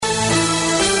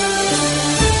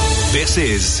This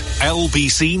is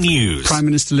LBC News. Prime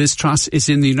Minister Liz Truss is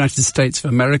in the United States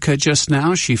of America just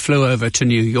now. She flew over to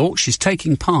New York. She's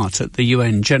taking part at the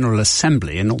UN General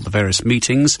Assembly and all the various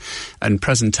meetings and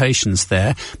presentations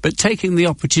there, but taking the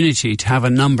opportunity to have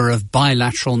a number of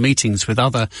bilateral meetings with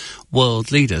other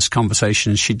world leaders,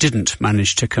 conversations she didn't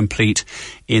manage to complete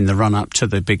in the run-up to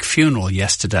the big funeral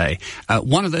yesterday.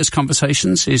 One of those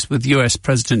conversations is with US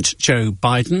President Joe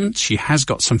Biden. She has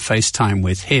got some FaceTime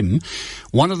with him.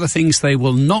 One of the things they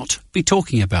will not be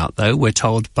talking about, though, we're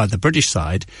told by the British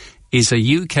side, is a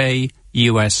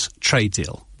UK-US trade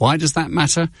deal. Why does that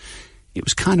matter? It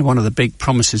was kind of one of the big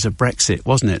promises of Brexit,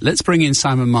 wasn't it? Let's bring in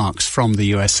Simon Marks from the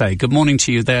USA. Good morning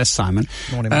to you there, Simon.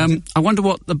 Morning. I wonder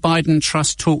what the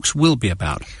Biden-Truss talks will be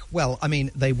about. Well, I mean,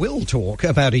 they will talk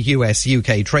about a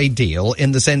US-UK trade deal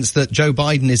in the sense that Joe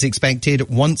Biden is expected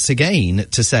once again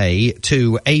to say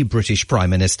to a British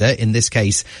Prime Minister, in this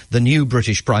case, the new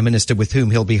British Prime Minister with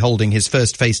whom he'll be holding his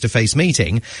first face-to-face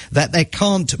meeting, that there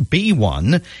can't be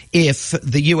one if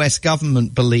the US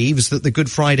government believes that the Good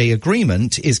Friday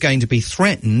Agreement is going to be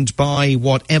threatened by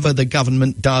whatever the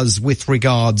government does with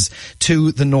regards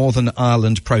to the Northern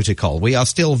Ireland Protocol. We are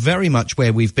still very much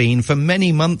where we've been for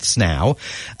many months now,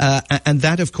 and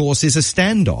that, of course, is a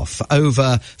standoff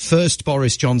over first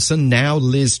Boris Johnson, now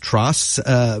Liz Truss,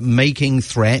 making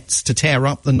threats to tear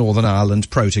up the Northern Ireland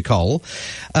Protocol,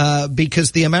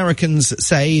 because the Americans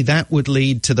say that would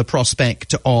lead to the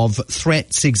prospect of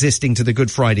threats existing to the Good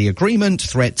Friday Agreement,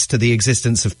 threats to the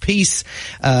existence of peace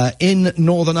in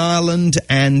Northern Ireland,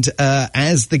 and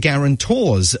as the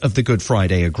guarantors of the Good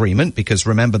Friday Agreement, because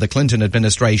remember the Clinton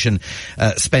administration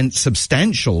spent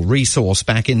substantial resource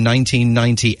back in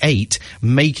 1998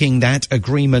 making that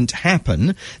agreement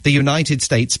happen, the United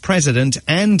States President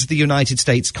and the United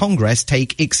States Congress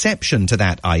take exception to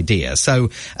that idea. So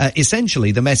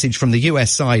essentially the message from the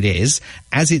US side is,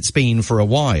 as it's been for a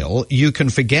while, you can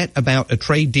forget about a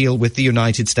trade deal with the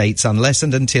United States unless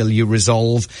and until you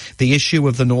resolve the issue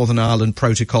of the Northern Ireland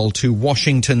Protocol to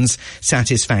Washington's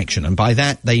satisfaction. And by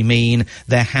that they mean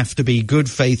there have to be good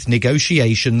faith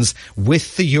negotiations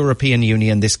with the European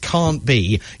Union. This can't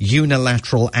be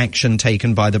unilateral action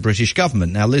taken by the British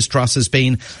government. Now, Liz Truss has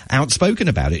been outspoken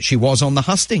about it. She was on the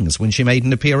hustings when she made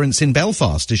an appearance in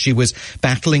Belfast as she was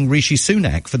battling Rishi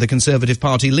Sunak for the Conservative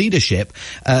Party leadership.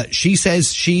 She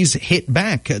says she's hit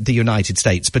back at the United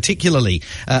States, particularly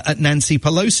at Nancy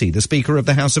Pelosi, the Speaker of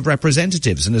the House of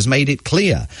Representatives, and has made it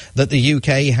clear that the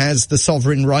UK has the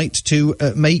sovereign right to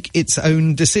make its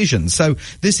own decisions. So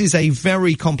this is a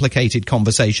very complicated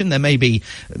conversation. There may be,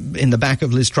 in the back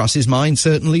of Liz Truss's mind,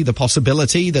 certainly the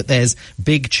possibility that there's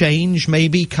big change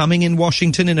maybe coming in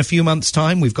Washington in a few months'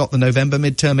 time. We've got the November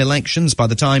midterm elections. By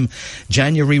the time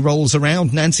January rolls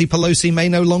around, Nancy Pelosi may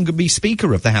no longer be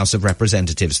Speaker of the House of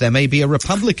Representatives. There may be a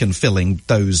Republican filling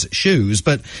those shoes,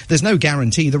 but there's no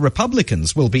guarantee the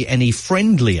Republicans will be any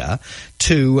friendlier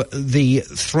to the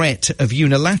threat of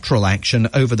unilateral action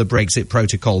over the Brexit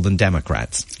protocol than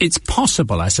Democrats. It's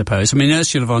possible, I suppose. I mean,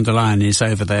 Ursula von der Leyen is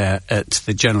over there at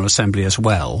the General Assembly as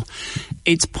well.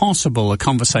 It's possible a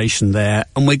conversation there,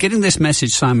 and we're getting this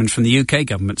message, Simon, from the UK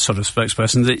government sort of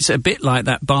spokesperson, that it's a bit like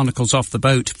that barnacles off the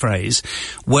boat phrase,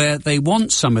 where they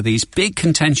want some of these big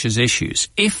contentious issues.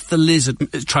 If the Liz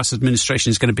Truss administration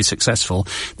is going to be successful,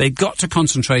 they've got to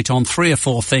concentrate on 3 or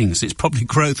 4 things. It's probably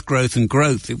growth, growth and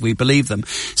growth, if we believe them.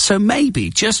 So maybe,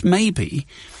 just maybe,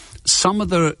 some of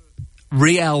the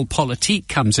realpolitik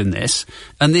comes in this,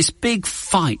 and this big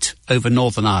fight over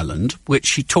Northern Ireland, which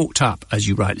she talked up, as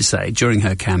you rightly say, during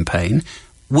her campaign,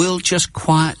 will just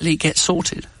quietly get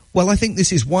sorted. Well, I think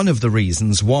this is one of the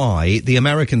reasons why the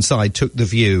American side took the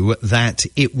view that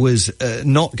it was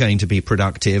not going to be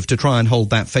productive to try and hold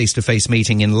that face-to-face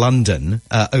meeting in London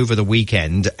over the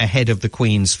weekend ahead of the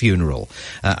Queen's funeral.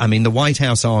 I mean, the White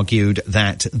House argued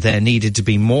that there needed to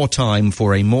be more time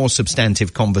for a more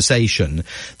substantive conversation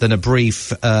than a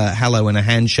brief hello and a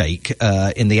handshake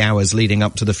in the hours leading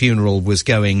up to the funeral was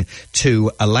going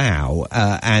to allow.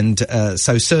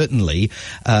 So certainly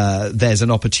there's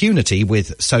an opportunity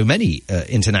with so many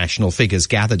international figures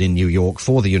gathered in New York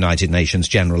for the United Nations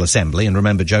General Assembly. And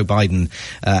remember, Joe Biden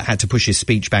had to push his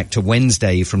speech back to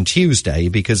Wednesday from Tuesday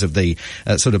because of the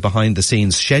sort of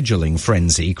behind-the-scenes scheduling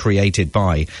frenzy created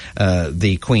by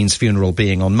the Queen's funeral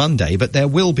being on Monday. But there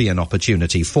will be an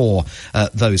opportunity for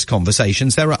those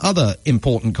conversations. There are other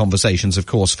important conversations, of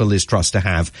course, for Liz Truss to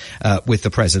have with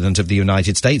the President of the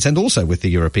United States and also with the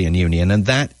European Union, and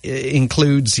that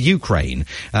includes Ukraine.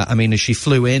 I mean, as she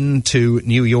flew in to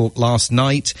New York last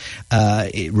night.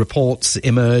 Reports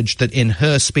emerged that in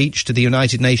her speech to the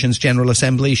United Nations General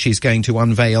Assembly, she's going to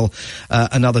unveil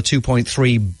another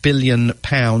 £2.3 billion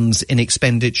in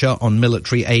expenditure on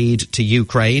military aid to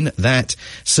Ukraine. That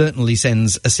certainly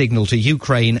sends a signal to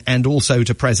Ukraine and also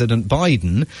to President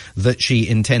Biden that she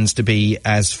intends to be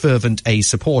as fervent a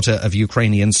supporter of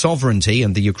Ukrainian sovereignty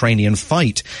and the Ukrainian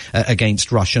fight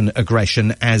against Russian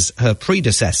aggression as her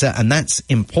predecessor, and that's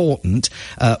important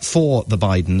for the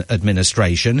Biden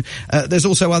administration. There's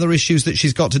also other issues that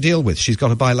she's got to deal with. She's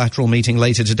got a bilateral meeting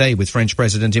later today with French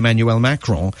President Emmanuel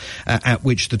Macron, at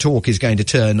which the talk is going to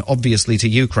turn obviously to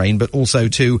Ukraine, but also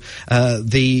to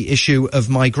the issue of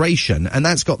migration, and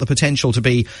that's got the potential to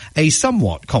be a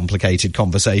somewhat complicated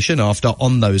conversation after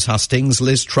on those hustings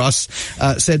Liz Truss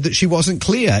said that she wasn't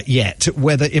clear yet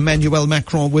whether Emmanuel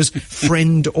Macron was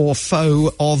friend or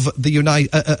foe of the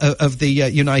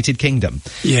United Kingdom.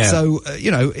 Yeah. So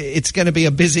it's going to be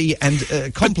a busy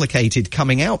and complicated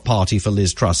coming out party for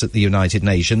Liz Truss at the United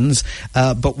Nations,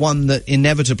 but one that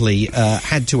inevitably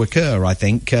had to occur, I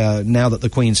think, now that the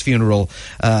Queen's funeral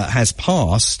has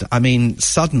passed. I mean,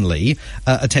 suddenly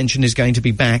attention is going to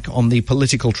be back on the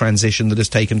political transition that has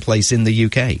taken place in the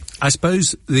UK. I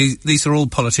suppose these are all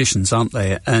politicians, aren't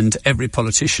they? And every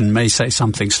politician may say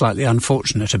something slightly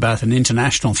unfortunate about an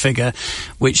international figure,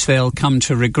 which they'll come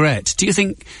to regret. Do you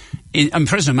think... And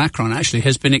President Macron actually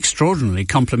has been extraordinarily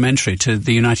complimentary to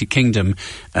the United Kingdom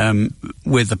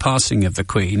with the passing of the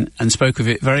Queen and spoke of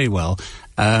it very well.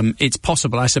 It's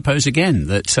possible, I suppose, again,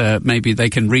 that maybe they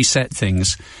can reset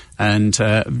things and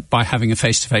by having a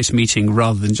face-to-face meeting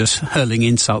rather than just hurling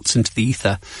insults into the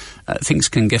ether, things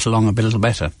can get along a little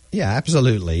better. Yeah,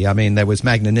 absolutely. I mean, there was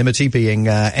magnanimity being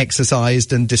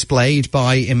exercised and displayed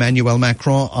by Emmanuel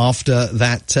Macron after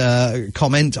that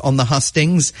comment on the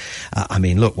hustings. I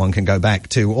mean, look, one can go back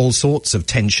to all sorts of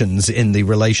tensions in the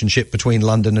relationship between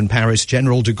London and Paris.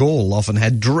 General de Gaulle often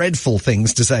had dreadful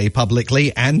things to say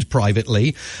publicly and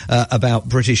privately about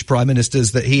British prime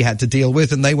ministers that he had to deal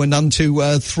with, and they were none too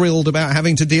thrilled about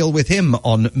having to deal with him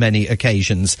on many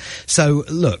occasions. So,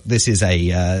 look, this is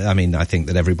I think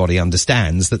that everybody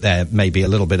understands that there may be a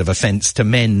little bit of offence to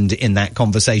mend in that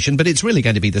conversation, but it's really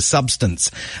going to be the substance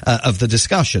of the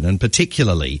discussion, and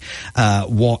particularly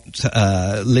what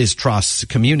Liz Truss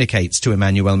communicates to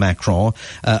Emmanuel Macron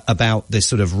about this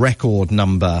sort of record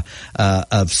number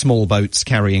of small boats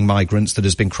carrying migrants that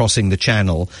has been crossing the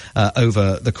Channel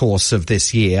over the course of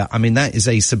this year. I mean, that is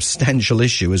a substantial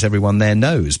issue, as everyone there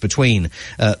knows, between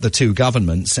the two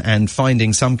governments, and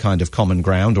finding some kind of common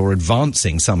ground or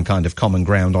advancing some kind of common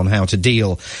ground on how to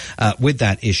deal with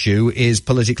that issue is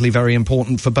politically very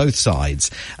important for both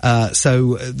sides.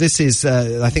 So this is,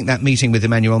 I think that meeting with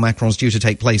Emmanuel Macron is due to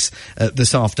take place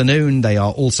this afternoon. They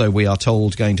are also, we are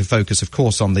told, going to focus, of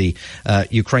course, on the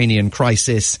Ukrainian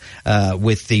crisis,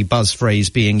 with the buzz phrase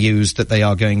being used that they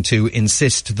are going to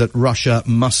insist that Russia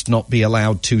must not be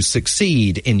allowed to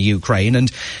succeed in Ukraine.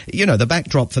 And, the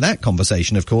backdrop for that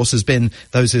conversation, of course, has been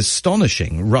those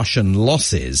astonishing Russian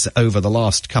losses over the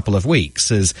last couple of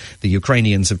weeks as the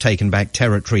Ukrainians have taken back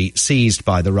territory seized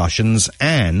by the Russians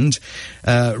and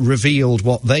revealed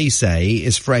what they say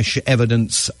is fresh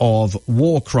evidence of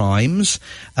war crimes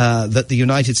that the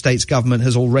United States government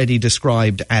has already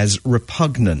described as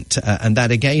repugnant. And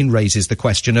that again raises the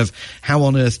question of how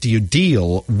on earth do you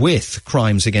deal with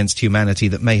crimes against humanity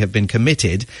that may have been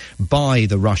committed by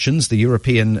the Russians. The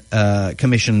European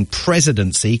Commission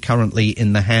presidency currently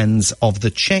in the hands of the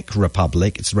Czech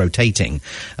Republic. It's rotating,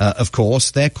 of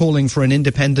course. They're calling for an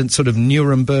independent sort of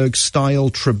Nuremberg-style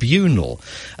tribunal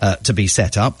to be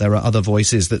set up. There are other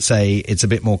voices that say it's a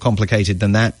bit more complicated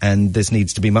than that, and this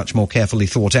needs to be much more carefully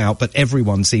thought out. But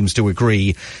everyone seems to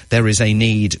agree there is a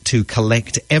need to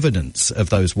collect evidence of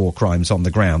those war crimes on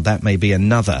the ground. That may be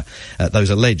another, those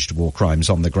alleged war crimes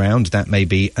on the ground, that may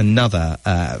be another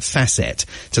facet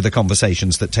to the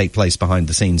conversations that take place behind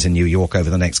the scenes in New York over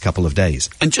the next couple of days.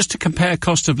 And just to compare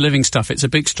cost of living stuff, it's a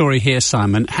big story here,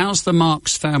 Simon. How's the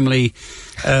Marks family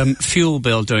fuel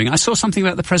bill doing? I saw something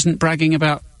about the president bragging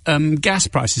about gas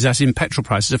prices, as in petrol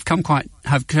prices, have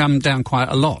come down quite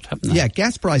a lot, haven't they? Yeah,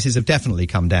 gas prices have definitely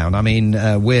come down. I mean,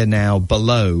 we're now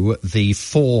below the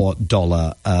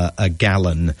 $4 a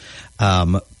gallon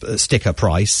sticker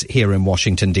price here in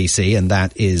Washington, D.C., and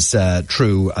that is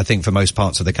true, I think, for most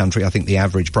parts of the country. I think the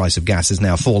average price of gas has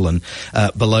now fallen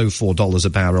below $4 a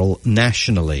barrel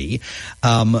nationally.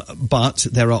 But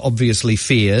there are obviously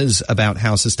fears about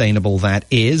how sustainable that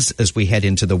is as we head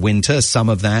into the winter. Some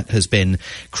of that has been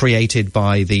created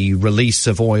by the release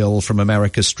of oil from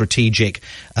America's strategic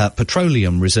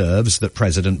petroleum reserves that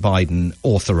President Biden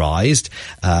authorized.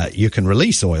 You can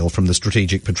release oil from the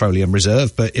strategic petroleum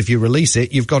reserve, but if you release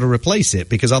it, you've got to replace it,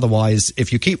 because otherwise,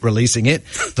 if you keep releasing it,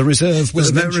 the reserve will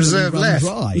eventually run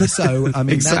dry. So, I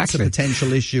mean, that's a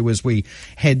potential issue as we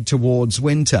head towards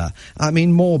winter. I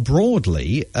mean, more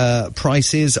broadly,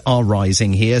 prices are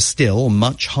rising here, still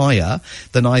much higher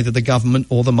than either the government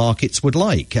or the markets would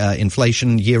like.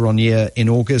 Inflation year on year in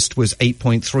August was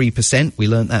 8.3%. We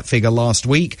learnt that figure last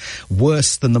week.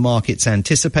 Worse than the markets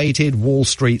anticipated. Wall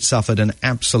Street suffered an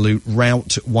absolute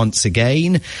rout once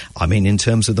again. I mean, in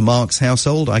terms of the Marks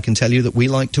household, I can tell you that we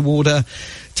like to order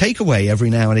takeaway every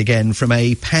now and again from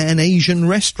a Pan-Asian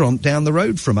restaurant down the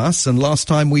road from us. And last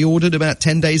time we ordered, about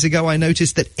 10 days ago, I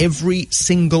noticed that every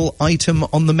single item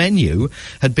on the menu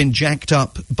had been jacked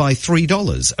up by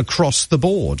 $3 across the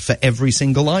board for every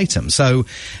single item. So,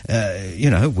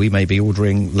 we may be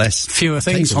ordering fewer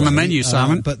things on the menu,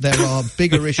 Simon. But there are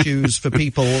bigger issues for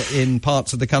people in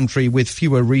parts of the country with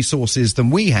fewer resources than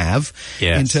we have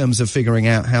in terms of figuring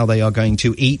out how they are going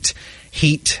to eat,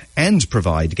 heat and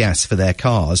provide gas for their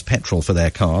cars, petrol for their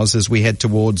cars, as we head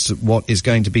towards what is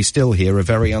going to be still here a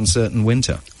very uncertain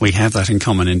winter. We have that in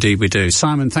common, indeed we do.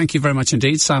 Simon, thank you very much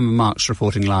indeed. Simon Marks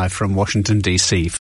reporting live from Washington, D.C.